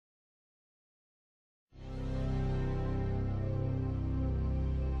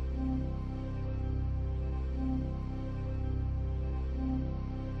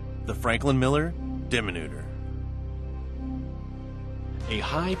The Franklin Miller Dimminutor. A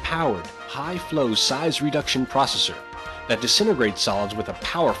high-powered, high-flow size reduction processor that disintegrates solids with a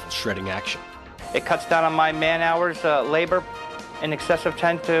powerful shredding action. It cuts down on my man hours labor in excess of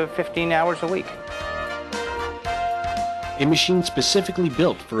 10 to 15 hours a week. A machine specifically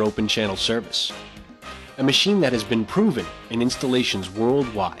built for open channel service. A machine that has been proven in installations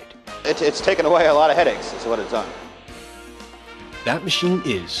worldwide. It's taken away a lot of headaches, is what it's done. That machine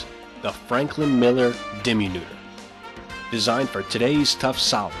is the Franklin Miller Dimminutor, designed for today's tough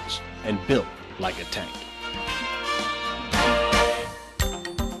solids and built like a tank.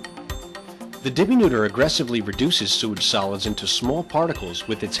 The Dimminutor aggressively reduces sewage solids into small particles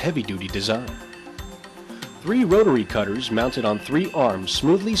with its heavy-duty design. 3 rotary cutters mounted on 3 arms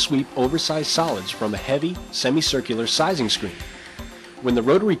smoothly sweep oversized solids from a heavy, semicircular sizing screen. When the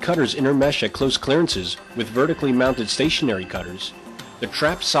rotary cutters intermesh at close clearances with vertically mounted stationary cutters, the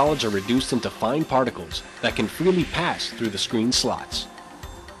trapped solids are reduced into fine particles that can freely pass through the screen slots.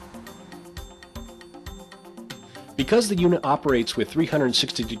 Because the unit operates with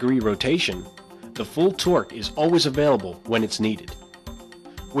 360-degree rotation, the full torque is always available when it's needed.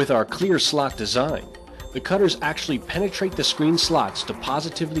 With our clear slot design, the cutters actually penetrate the screen slots to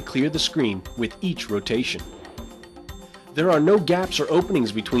positively clear the screen with each rotation. There are no gaps or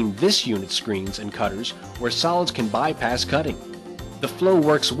openings between this unit's screens and cutters where solids can bypass cutting. The flow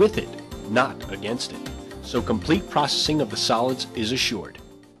works with it, not against it, so complete processing of the solids is assured.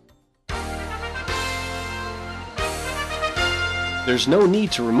 There's no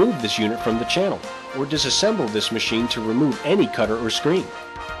need to remove this unit from the channel or disassemble this machine to remove any cutter or screen.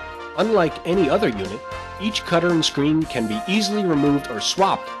 Unlike any other unit, each cutter and screen can be easily removed or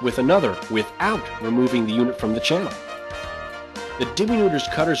swapped with another without removing the unit from the channel. The Dimminutor's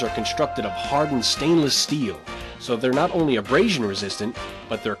cutters are constructed of hardened stainless steel, so they're not only abrasion resistant,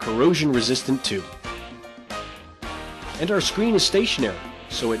 but they're corrosion resistant too. And our screen is stationary,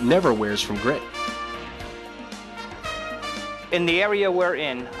 so it never wears from grit. In the area we're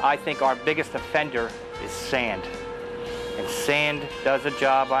in, I think our biggest offender is sand. And sand does a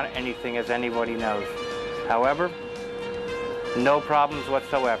job on anything, as anybody knows. However, no problems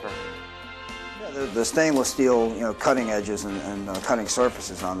whatsoever. Yeah, the stainless steel, cutting edges and cutting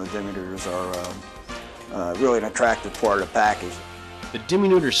surfaces on the Dimminutors are really an attractive part of the package. The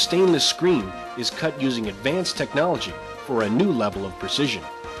Dimminutor's stainless screen is cut using advanced technology for a new level of precision.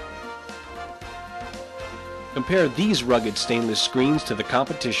 Compare these rugged stainless screens to the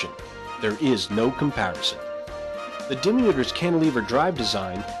competition. There is no comparison. The Dimminutor's cantilever drive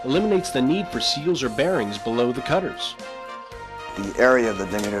design eliminates the need for seals or bearings below the cutters. The area of the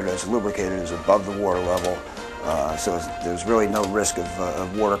Dimminutor that's lubricated is above the water level, so there's really no risk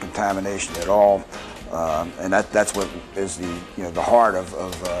of water contamination at all, and that's what is the heart of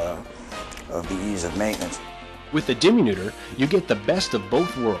the ease of maintenance. With the Dimminutor, you get the best of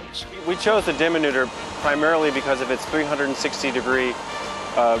both worlds. We chose the Dimminutor primarily because of its 360-degree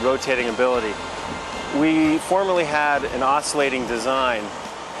rotating ability. We formerly had an oscillating design,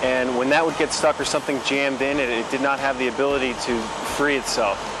 and when that would get stuck or something jammed in, it did not have the ability to free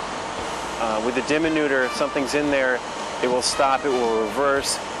itself. With the Dimminutor, if something's in there, it will stop, it will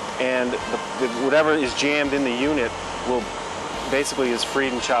reverse, and whatever is jammed in the unit will basically is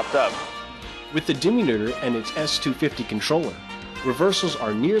freed and chopped up. With the Dimminutor and its S250 controller, reversals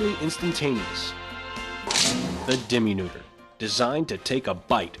are nearly instantaneous. The Dimminutor, designed to take a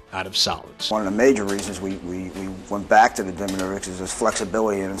bite out of solids. One of the major reasons we went back to the Dimminutor is its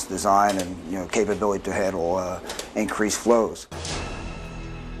flexibility in its design and capability to handle increased flows.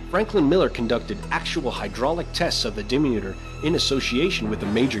 Franklin Miller conducted actual hydraulic tests of the Dimminutor in association with a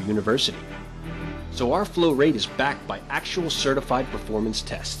major university. So our flow rate is backed by actual certified performance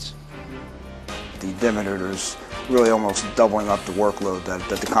tests. The Dimminutor's really almost doubling up the workload that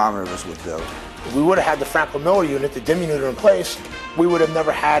the Commodores would do. If we would have had the Franklin Miller unit, the Dimminutor in place, we would have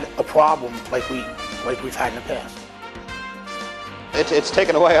never had a problem like we've had in the past. It's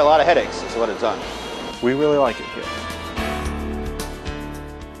taken away a lot of headaches, is what it's done. We really like it here.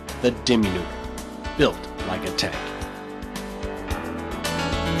 The Dimminutor, built like a tank.